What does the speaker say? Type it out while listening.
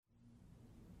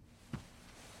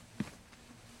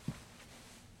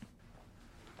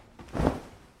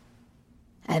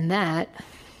And that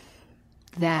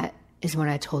is when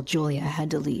I told Julia I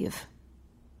had to leave.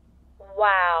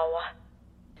 Wow.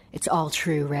 It's all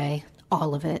true, Ray.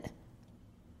 All of it.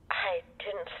 I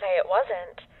didn't say it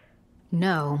wasn't.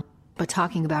 No, but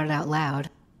talking about it out loud,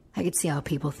 I could see how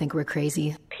people think we're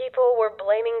crazy. People were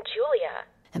blaming Julia.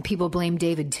 And people blame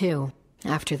David, too,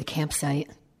 after the campsite.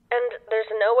 And there's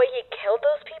no way he killed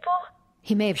those people?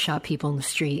 He may have shot people in the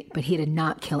street, but he did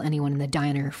not kill anyone in the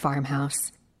diner or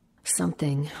farmhouse.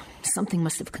 Something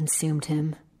must have consumed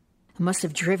him. It must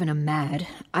have driven him mad.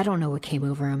 I don't know what came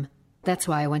over him. That's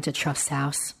why I went to Trust's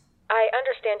house. I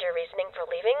understand your reasoning for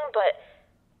leaving, but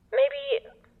maybe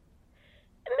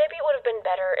it would have been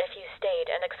better if you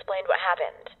stayed and explained what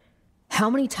happened. How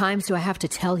many times do I have to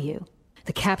tell you?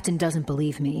 The captain doesn't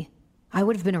believe me. I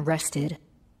would have been arrested.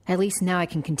 At least now I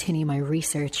can continue my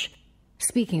research.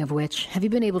 Speaking of which, have you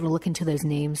been able to look into those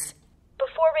names?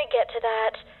 Before we get to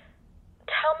that,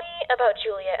 tell me about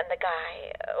Julia and the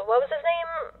guy. What was his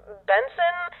name?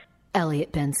 Benson?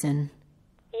 Elliot Benson.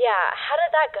 Yeah, how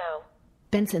did that go?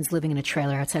 Benson's living in a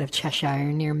trailer outside of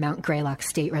Cheshire near Mount Greylock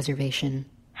State Reservation.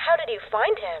 How did you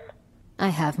find him? I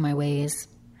have my ways.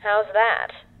 How's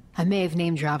that? I may have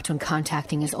name-dropped when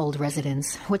contacting his old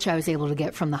residence, which I was able to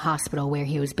get from the hospital where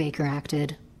he was Baker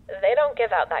acted. They don't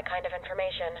give out that kind of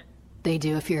information. They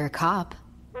do if you're a cop.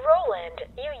 Roland,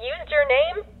 you used your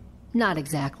name? Not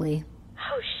exactly.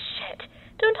 Oh, shit.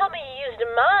 Don't tell me you used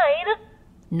mine.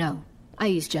 No, I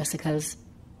used Jessica's.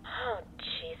 Oh,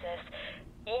 Jesus.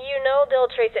 You know they'll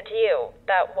trace it to you.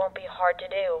 That won't be hard to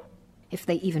do. If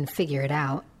they even figure it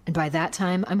out. And by that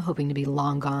time, I'm hoping to be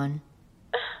long gone.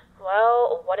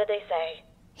 Well, what did they say?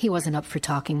 He wasn't up for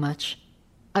talking much.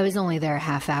 I was only there a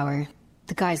half hour.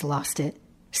 The guy's lost it.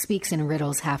 Speaks in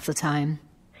riddles half the time.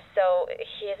 So,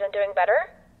 he isn't doing better?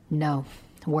 No,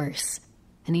 worse.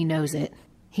 And he knows it.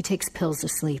 He takes pills to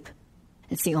sleep.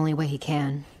 It's the only way he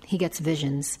can. He gets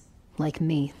visions. Like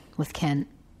me, with Kent.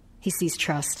 He sees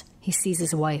Trust. He sees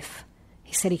his wife.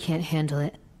 He said he can't handle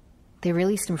it. They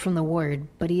released him from the ward,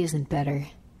 but he isn't better.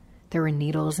 There were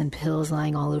needles and pills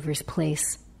lying all over his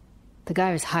place. The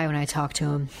guy was high when I talked to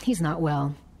him. He's not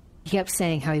well. He kept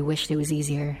saying how he wished it was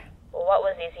easier. What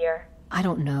was easier? I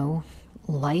don't know.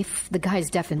 Life? The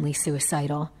guy's definitely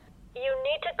suicidal. You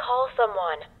need to call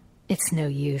someone. It's no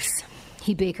use.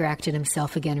 He Baker acted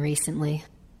himself again recently.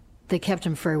 They kept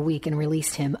him for a week and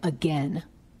released him again.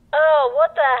 Oh,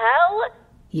 what the hell?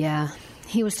 Yeah,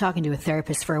 he was talking to a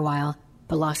therapist for a while,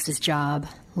 but lost his job,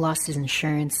 lost his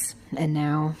insurance, and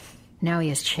now he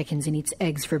has chickens and eats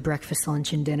eggs for breakfast,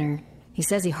 lunch, and dinner. He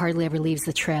says he hardly ever leaves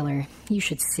the trailer. You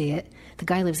should see it. The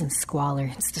guy lives in squalor.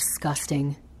 It's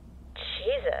disgusting.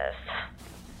 Jesus.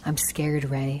 I'm scared,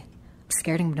 Ray. I'm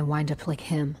scared I'm gonna wind up like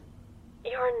him.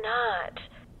 You're not.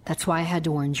 That's why I had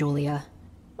to warn Julia.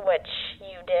 Which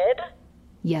you did?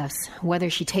 Yes, whether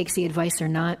she takes the advice or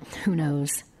not, who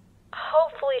knows?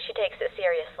 Hopefully she takes it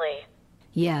seriously.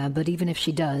 Yeah, but even if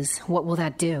she does, what will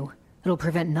that do? It'll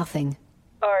prevent nothing.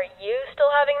 Are you still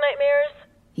having nightmares?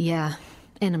 Yeah,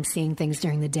 and I'm seeing things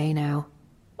during the day now.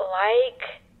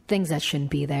 Like? Things that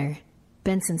shouldn't be there.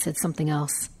 Benson said something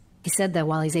else. He said that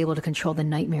while he's able to control the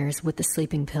nightmares with the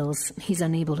sleeping pills, he's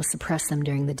unable to suppress them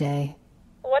during the day.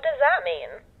 What does that mean?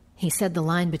 He said the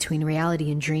line between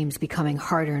reality and dreams becoming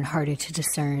harder and harder to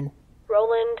discern.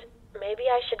 Roland, maybe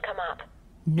I should come up.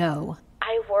 No.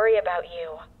 I worry about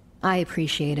you. I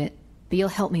appreciate it, but you'll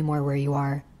help me more where you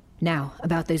are. Now,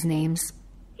 about those names.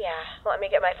 Yeah, let me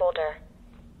get my folder.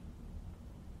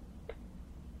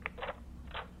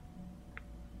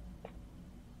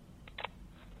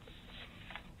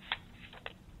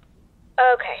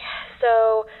 Okay,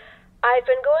 so I've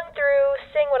been going through,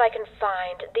 seeing what I can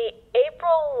find. The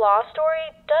April Law story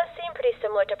does seem pretty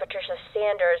similar to Patricia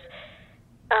Sanders.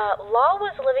 Law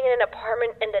was living in an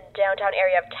apartment in the downtown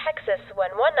area of Texas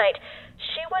when one night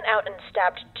she went out and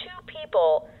stabbed 2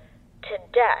 people to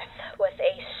death with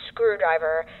a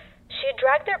screwdriver. She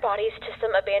dragged their bodies to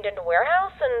some abandoned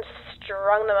warehouse and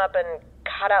strung them up and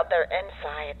cut out their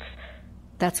insides.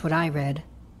 That's what I read.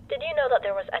 Did you know that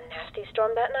there was a nasty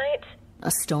storm that night?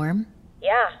 A storm?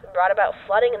 Yeah, brought about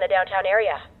flooding in the downtown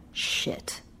area.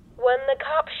 Shit. When the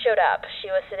cops showed up, she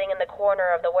was sitting in the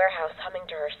corner of the warehouse humming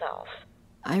to herself.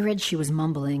 I read she was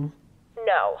mumbling.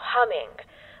 No, humming.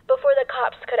 Before the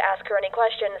cops could ask her any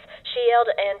questions, she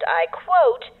yelled, and I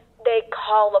quote, "They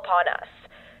call upon us."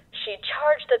 She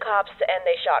charged the cops and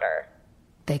they shot her.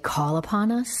 They call upon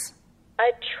us?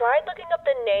 I tried looking up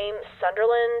the name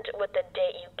Sunderland with the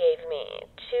date you gave me,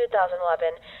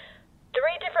 2011.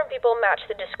 3 different people matched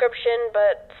the description,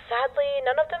 but sadly,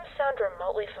 none of them sound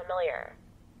remotely familiar.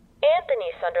 Anthony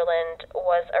Sunderland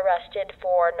was arrested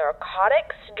for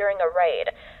narcotics during a raid.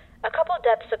 A couple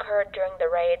deaths occurred during the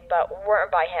raid, but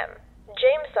weren't by him.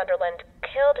 James Sunderland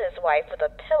killed his wife with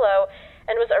a pillow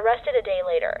and was arrested a day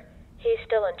later. He's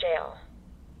still in jail.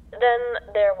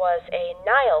 Then there was a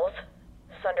Niles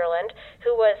Sunderland,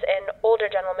 who was an older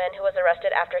gentleman who was arrested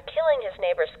after killing his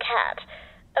neighbor's cat.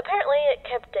 Apparently, it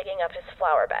kept digging up his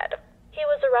flower bed. He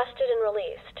was arrested and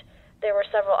released. There were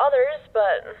several others,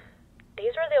 but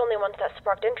these were the only ones that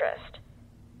sparked interest.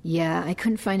 Yeah, I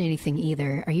couldn't find anything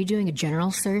either. Are you doing a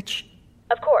general search?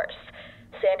 Of course.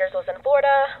 Sanders was in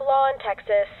Florida, Law in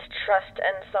Texas, Trust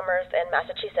and Summers in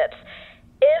Massachusetts.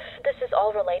 If this is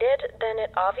all related, then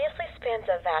it obviously spans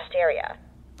a vast area.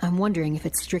 I'm wondering if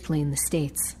it's strictly in the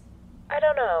States. I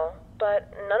don't know,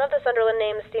 but none of the Sunderland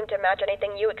names seem to match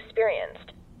anything you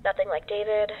experienced. Nothing like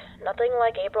David, nothing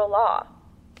like April Law.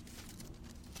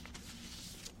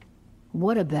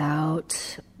 What about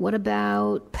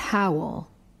Powell?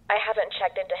 I haven't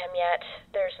checked into him yet.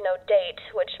 There's no date,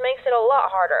 which makes it a lot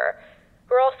harder.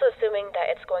 We're also assuming that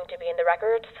it's going to be in the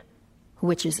records.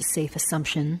 Which is a safe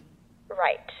assumption.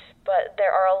 Right, but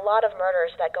there are a lot of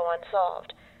murders that go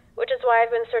unsolved, which is why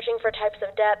I've been searching for types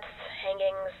of deaths,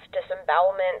 hangings,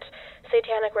 disembowelment,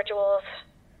 satanic rituals.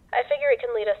 I figure it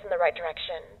can lead us in the right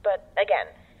direction, but again,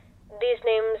 these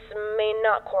names may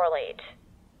not correlate.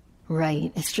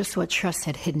 Right, it's just what Trust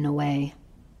had hidden away.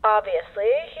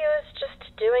 Obviously, he was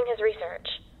just doing his research.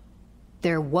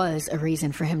 There was a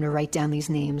reason for him to write down these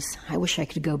names. I wish I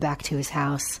could go back to his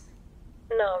house.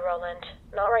 No, Roland,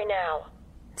 not right now.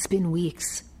 It's been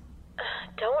weeks.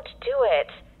 Don't do it.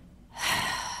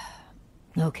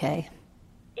 Okay.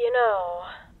 You know,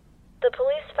 the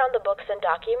police found the books and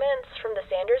documents from the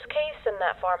Sanders case in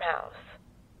that farmhouse.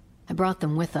 I brought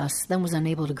them with us, then was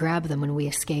unable to grab them when we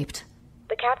escaped.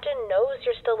 The captain knows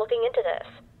you're still looking into this.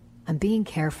 I'm being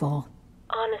careful.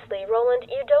 Honestly, Roland,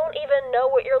 you don't even know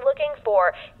what you're looking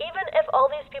for. Even if all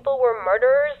these people were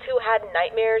murderers who had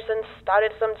nightmares and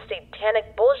spouted some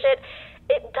satanic bullshit,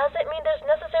 it doesn't mean there's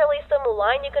necessarily some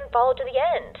line you can follow to the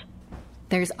end.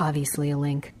 There's obviously a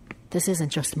link. This isn't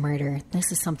just murder.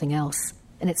 This is something else.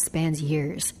 And it spans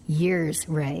years. Years,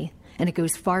 Ray. And it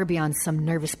goes far beyond some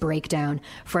nervous breakdown,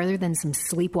 farther than some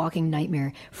sleepwalking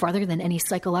nightmare, farther than any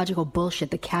psychological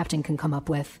bullshit the captain can come up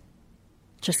with.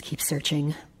 Just keep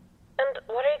searching. And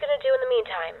what are you going to do in the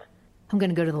meantime? I'm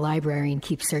going to go to the library and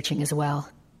keep searching as well.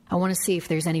 I want to see if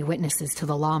there's any witnesses to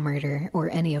the Law murder, or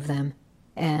any of them.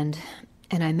 And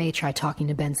I may try talking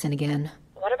to Benson again.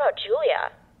 What about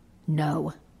Julia?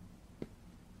 No.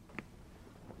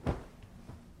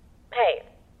 Hey,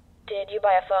 did you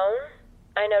buy a phone?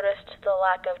 I noticed the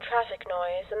lack of traffic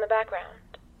noise in the background.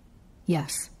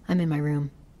 Yes, I'm in my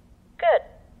room. Good.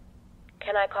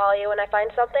 Can I call you when I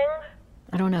find something?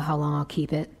 I don't know how long I'll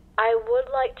keep it. I would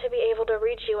like to be able to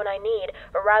reach you when I need,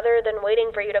 rather than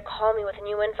waiting for you to call me with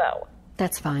new info.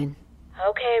 That's fine.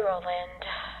 Okay, Roland.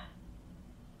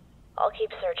 I'll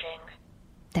keep searching.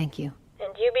 Thank you.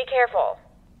 And you be careful.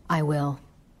 I will.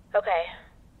 Okay.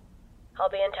 I'll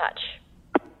be in touch.